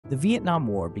The Vietnam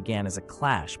War began as a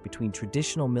clash between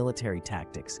traditional military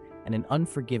tactics and an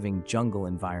unforgiving jungle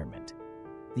environment.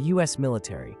 The U.S.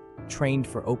 military, trained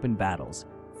for open battles,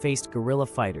 faced guerrilla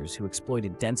fighters who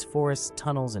exploited dense forests,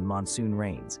 tunnels, and monsoon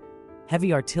rains.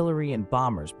 Heavy artillery and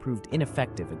bombers proved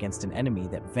ineffective against an enemy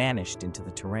that vanished into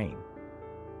the terrain.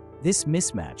 This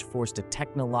mismatch forced a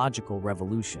technological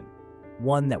revolution,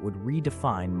 one that would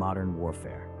redefine modern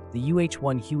warfare. The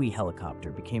UH-1 Huey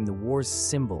helicopter became the war's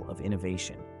symbol of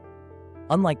innovation.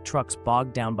 Unlike trucks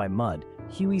bogged down by mud,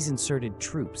 Hueys inserted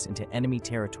troops into enemy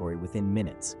territory within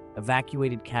minutes,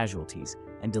 evacuated casualties,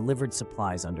 and delivered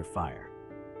supplies under fire.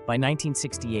 By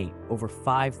 1968, over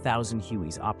 5,000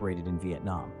 Hueys operated in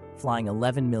Vietnam, flying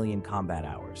 11 million combat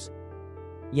hours.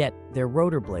 Yet, their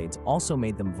rotor blades also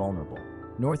made them vulnerable.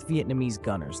 North Vietnamese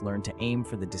gunners learned to aim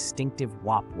for the distinctive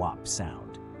wop-wop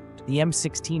sound. The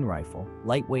M16 rifle,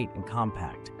 lightweight and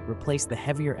compact, replaced the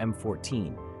heavier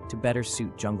M14 to better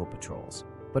suit jungle patrols.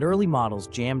 But early models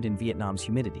jammed in Vietnam's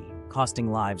humidity, costing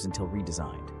lives until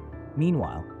redesigned.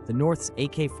 Meanwhile, the North's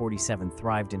AK-47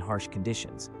 thrived in harsh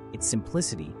conditions, its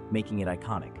simplicity making it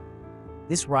iconic.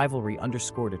 This rivalry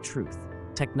underscored a truth: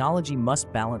 technology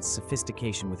must balance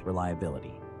sophistication with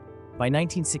reliability. By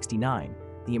 1969,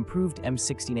 the improved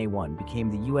M16A1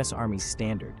 became the U.S. Army's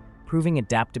standard, proving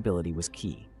adaptability was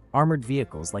key. Armored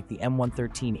vehicles like the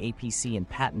M113 APC and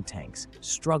Patton tanks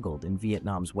struggled in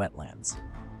Vietnam's wetlands.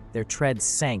 Their treads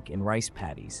sank in rice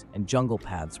paddies, and jungle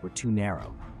paths were too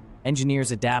narrow.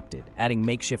 Engineers adapted, adding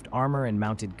makeshift armor and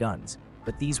mounted guns,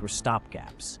 but these were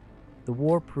stopgaps. The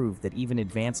war proved that even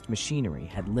advanced machinery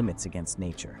had limits against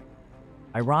nature.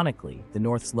 Ironically, the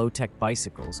North's low-tech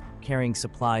bicycles, carrying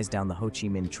supplies down the Ho Chi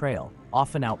Minh Trail,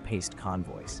 often outpaced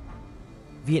convoys.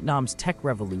 Vietnam's tech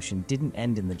revolution didn't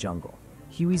end in the jungle.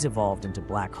 Hueys evolved into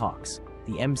Black Hawks.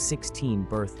 The M16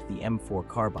 birthed the M4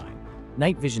 carbine.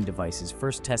 Night vision devices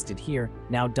first tested here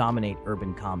now dominate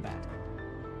urban combat.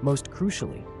 Most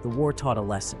crucially, the war taught a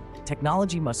lesson.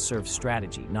 Technology must serve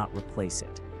strategy, not replace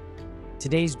it.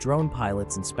 Today's drone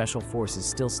pilots and special forces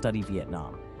still study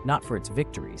Vietnam, not for its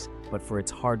victories, but for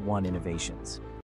its hard-won innovations.